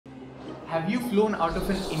Have you flown out of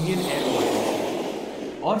an Indian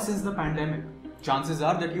airport? Or since the pandemic? Chances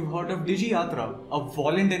are that you've heard of DigiYatra, a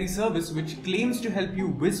voluntary service which claims to help you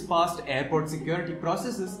whiz past airport security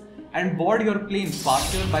processes and board your plane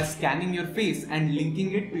faster by scanning your face and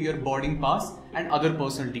linking it to your boarding pass and other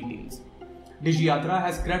personal details. DigiYatra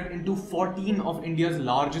has crept into 14 of India's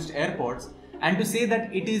largest airports, and to say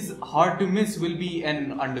that it is hard to miss will be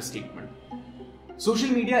an understatement. Social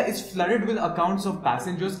media is flooded with accounts of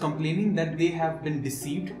passengers complaining that they have been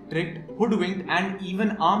deceived, tricked, hoodwinked and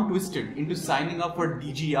even arm twisted into signing up for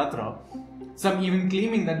DigiYatra, some even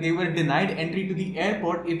claiming that they were denied entry to the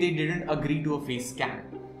airport if they didn't agree to a face scan.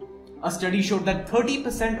 A study showed that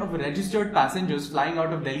 30% of registered passengers flying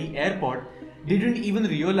out of Delhi airport didn't even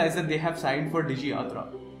realize that they have signed for DigiYatra.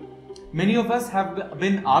 Many of us have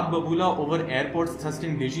been aag babula over airports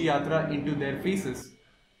thrusting DigiYatra into their faces.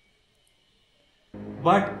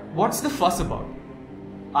 But what's the fuss about?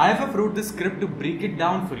 IFF wrote this script to break it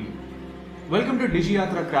down for you. Welcome to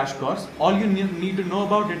DigiYatra Crash Course. All you need to know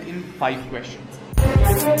about it in 5 questions.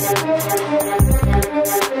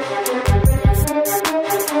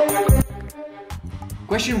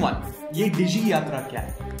 Question 1. ये DigiYatra क्या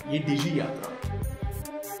है? ये DigiYatra.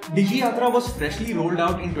 DigiYatra was freshly rolled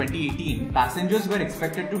out in 2018. Passengers were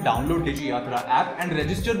expected to download DigiYatra app and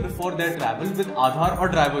register before their travel with Aadhaar or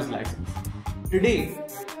driver's license. Today,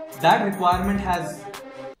 that requirement has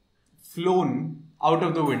flown out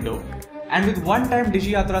of the window, and with one-time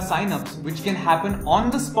DigiYatra sign-ups which can happen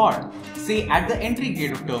on the spot, say at the entry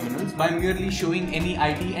gate of terminals by merely showing any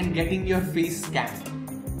ID and getting your face scanned.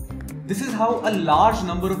 This is how a large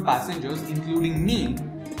number of passengers, including me,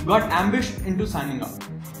 got ambushed into signing up.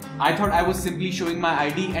 I thought I was simply showing my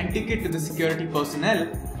ID and ticket to the security personnel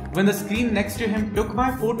when the screen next to him took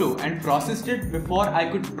my photo and processed it before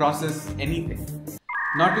I could process anything.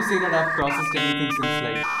 Not to say that I've processed anything since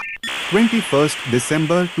like 21st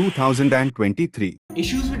December 2023.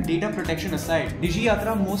 Issues with data protection aside,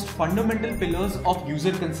 DigiYatra most fundamental pillars of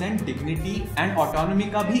user consent, dignity and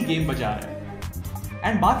autonomy का भी game बजा रहा है.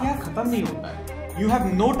 And बात यहाँ खत्म नहीं होता है. You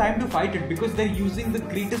have no time to fight it because they're using the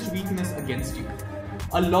greatest weakness against you.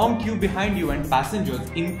 A long queue behind you and passengers,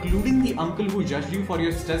 including the uncle who judged you for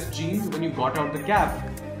your stressed jeans when you got out the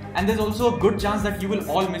cab. And there's also a good chance that you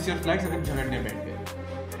will all miss your flights if you jhagdne baith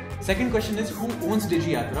gaye. Second question is, who owns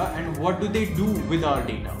DigiYatra and what do they do with our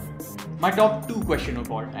data? My top 2 question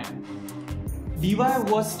of all time. DY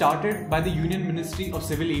was started by the Union Ministry of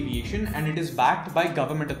Civil Aviation and it is backed by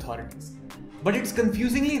government authorities. But it's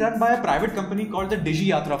confusingly run by a private company called the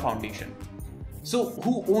DigiYatra Foundation. So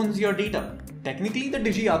who owns your data? Technically the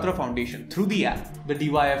DigiYatra Foundation. Through the app, the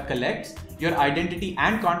DYF collects your identity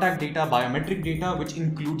and contact data, biometric data which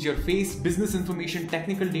includes your face, business information,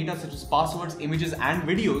 technical data such as passwords, images and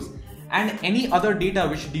videos, and any other data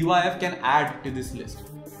which DYF can add to this list.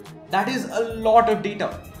 That is a lot of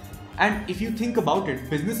data. And if you think about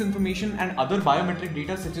it, business information and other biometric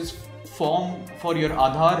data such as form for your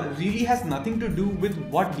Aadhaar really has nothing to do with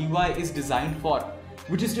what DY is designed for,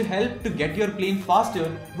 which is to help to get your plane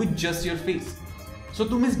faster with just your face. So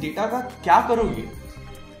तुम इस data का क्या करोगे?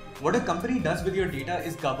 What a company does with your data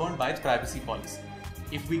is governed by its privacy policy.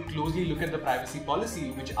 If we closely look at the privacy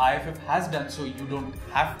policy, which IFF has done, so you don't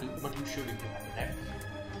have to, but you should if you have time,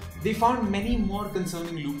 they found many more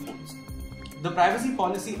concerning loopholes. The privacy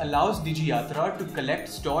policy allows DigiYatra to collect,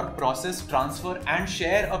 store, process, transfer and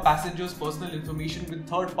share a passenger's personal information with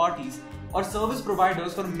third parties or service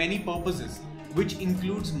providers for many purposes, which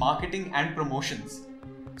includes marketing and promotions.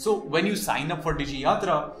 So when you sign up for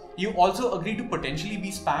DigiYatra, you also agree to potentially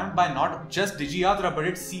be spammed by not just DigiYatra but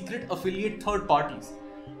its secret affiliate third parties,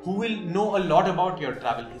 who will know a lot about your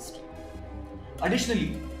travel history.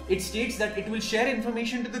 Additionally, it states that it will share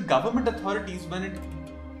information to the government authorities when it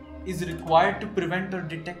is required to prevent or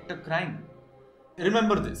detect a crime.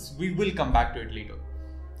 Remember this, we will come back to it later.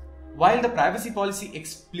 While the privacy policy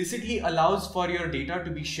explicitly allows for your data to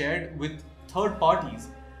be shared with third parties,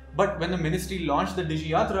 but when the ministry launched the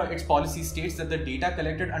DigiYatra, its policy states that the data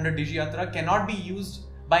collected under DigiYatra cannot be used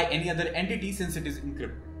by any other entity since it is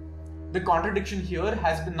encrypted. The contradiction here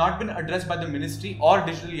has not been addressed by the ministry or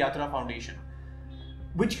DigiYatra Foundation,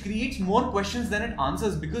 which creates more questions than it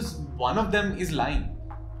answers because one of them is lying.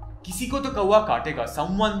 Kisi ko to kawa kaatega,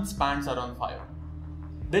 someone's pants are on fire.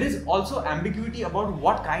 There is also ambiguity about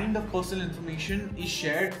what kind of personal information is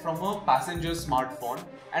shared from a passenger's smartphone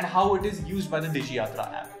and how it is used by the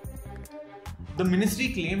DigiYatra app. The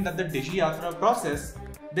ministry claimed that the DigiYatra process,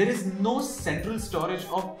 there is no central storage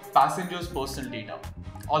of passengers' personal data.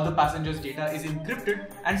 All the passengers' data is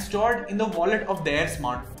encrypted and stored in the wallet of their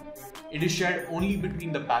smartphone. It is shared only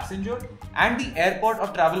between the passenger and the airport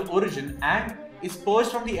of travel origin and is purged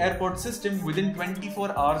from the airport system within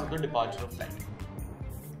 24 hours of the departure of flight.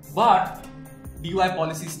 But DUI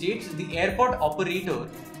policy states the airport operator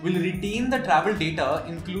will retain the travel data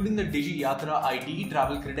including the DigiYatra ID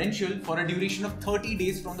travel credential for a duration of 30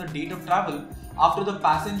 days from the date of travel after the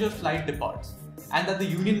passenger flight departs, and that the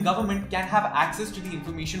union government can have access to the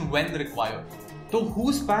information when required. So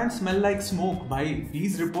whose pants smell like smoke? Bhai,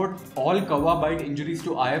 please report all kawa bite injuries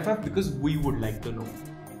to IFF because we would like to know.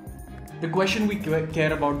 The question we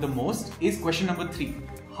care about the most is question number 3.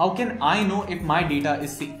 How can I know if my data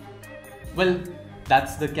is safe? Well,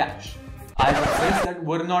 that's the catch. IFF says that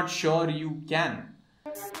we're not sure you can.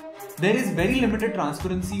 There is very limited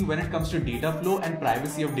transparency when it comes to data flow and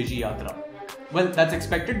privacy of DigiYatra. Well, that's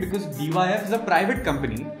expected because DIF is a private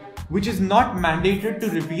company which is not mandated to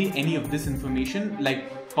reveal any of this information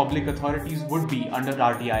like public authorities would be under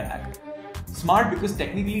RTI Act. Smart because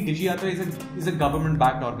technically DigiYatra is a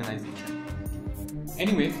government-backed organization.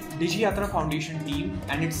 Anyway, DigiYatra Foundation team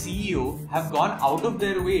and its CEO have gone out of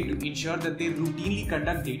their way to ensure that they routinely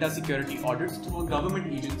conduct data security audits through a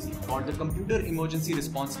government agency called the Computer Emergency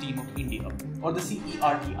Response Team of India, or the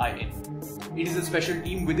CERTIN. It is a special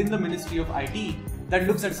team within the Ministry of IT that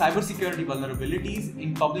looks at cybersecurity vulnerabilities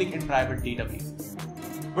in public and private databases.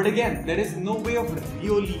 But again, there is no way of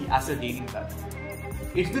really ascertaining that.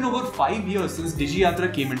 It's been over 5 years since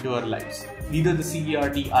DigiYatra came into our lives. Neither the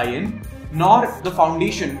CERTIN nor the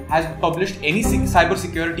foundation has published any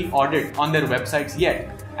cybersecurity audit on their websites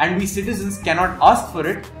yet, and we citizens cannot ask for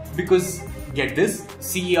it because, get this,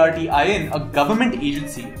 CERTIN, a government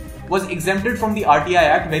agency, was exempted from the RTI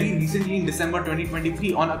Act very recently in December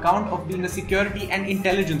 2023 on account of being a security and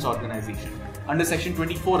intelligence organization under Section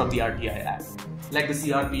 24 of the RTI Act, like the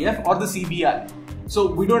CRPF or the CBI. So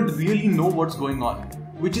we don't really know what's going on,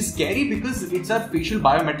 which is scary because it's our facial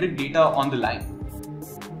biometric data on the line.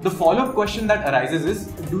 The follow-up question that arises is,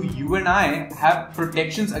 do you and I have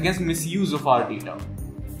protections against misuse of our data?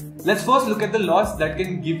 Let's first look at the laws that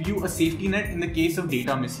can give you a safety net in the case of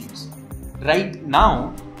data misuse. Right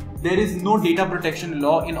now, there is no data protection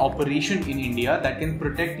law in operation in India that can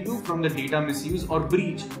protect you from the data misuse or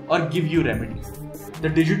breach or give you remedies. The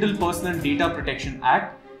Digital Personal Data Protection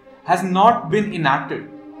Act has not been enacted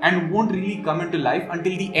and won't really come into life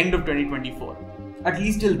until the end of 2024. At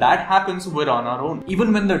least till that happens, we're on our own.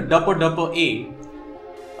 Even when the DPA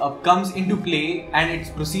comes into play and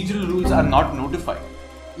its procedural rules are not notified,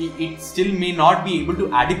 it still may not be able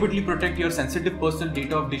to adequately protect your sensitive personal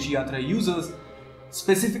data of DigiYatra users,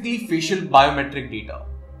 specifically facial biometric data,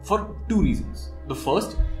 for 2 reasons. The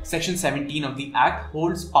first, Section 17 of the Act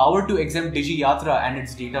holds power to exempt DigiYatra and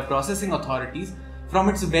its data processing authorities from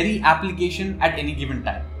its very application at any given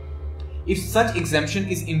time. If such exemption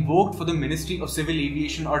is invoked for the Ministry of Civil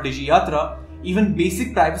Aviation or DigiYatra, even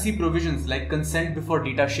basic privacy provisions like consent before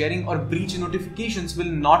data sharing or breach notifications will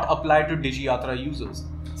not apply to DigiYatra users.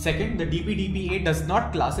 Second, the DPDPA does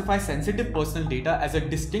not classify sensitive personal data as a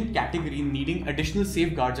distinct category needing additional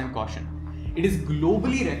safeguards and caution. It is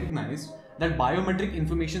globally recognized that biometric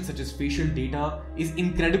information such as facial data is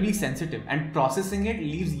incredibly sensitive, and processing it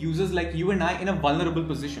leaves users like you and I in a vulnerable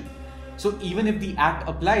position. So even if the Act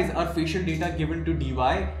applies, our facial data given to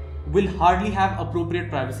DY will hardly have appropriate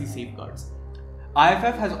privacy safeguards.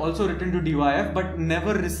 IFF has also written to DIF but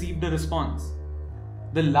never received a response.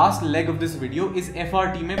 The last leg of this video is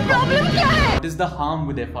FRT mein problem. What is the harm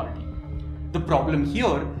with FRT? The problem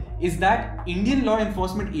here is that Indian law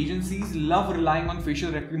enforcement agencies love relying on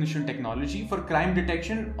facial recognition technology for crime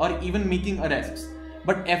detection or even making arrests.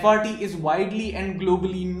 But FRT is widely and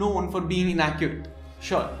globally known for being inaccurate.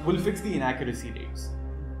 Sure, we'll fix the inaccuracy rates.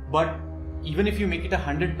 But even if you make it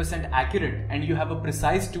 100% accurate and you have a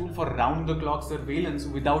precise tool for round-the-clock surveillance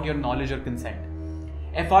without your knowledge or consent,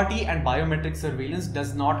 FRT and biometric surveillance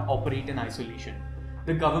does not operate in isolation.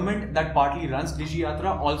 The government that partly runs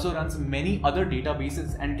DigiYatra also runs many other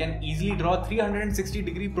databases and can easily draw a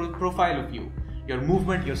 360-degree profile of you, your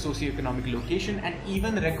movement, your socioeconomic location, and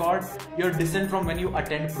even record your descent from when you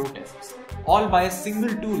attend protests, all by a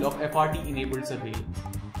single tool of FRT-enabled surveillance.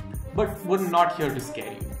 But we're not here to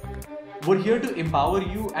scare you. We're here to empower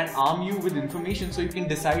you and arm you with information so you can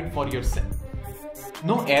decide for yourself.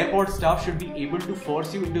 No airport staff should be able to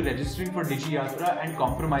force you into registering for DigiYatra and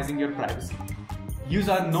compromising your privacy. Use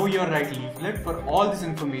our Know Your Right leaflet for all this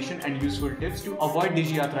information and useful tips to avoid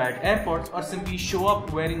DigiYatra at airports, or simply show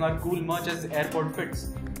up wearing our cool merch as airport fits.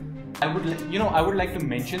 I would like to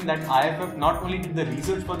mention that IFF not only did the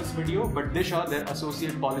research for this video, but Disha, their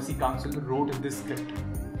associate policy counsel, wrote this script.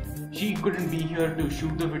 She couldn't be here to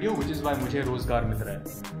shoot the video, which is why मुझे रोजगार मिल रहा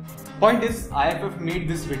है. Point is, IFF made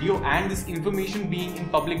this video and this information being in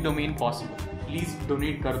public domain possible. Please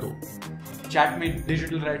donate कर दो. Chat में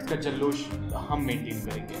digital rights का जल्लोश हम maintain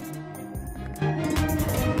करेंगे.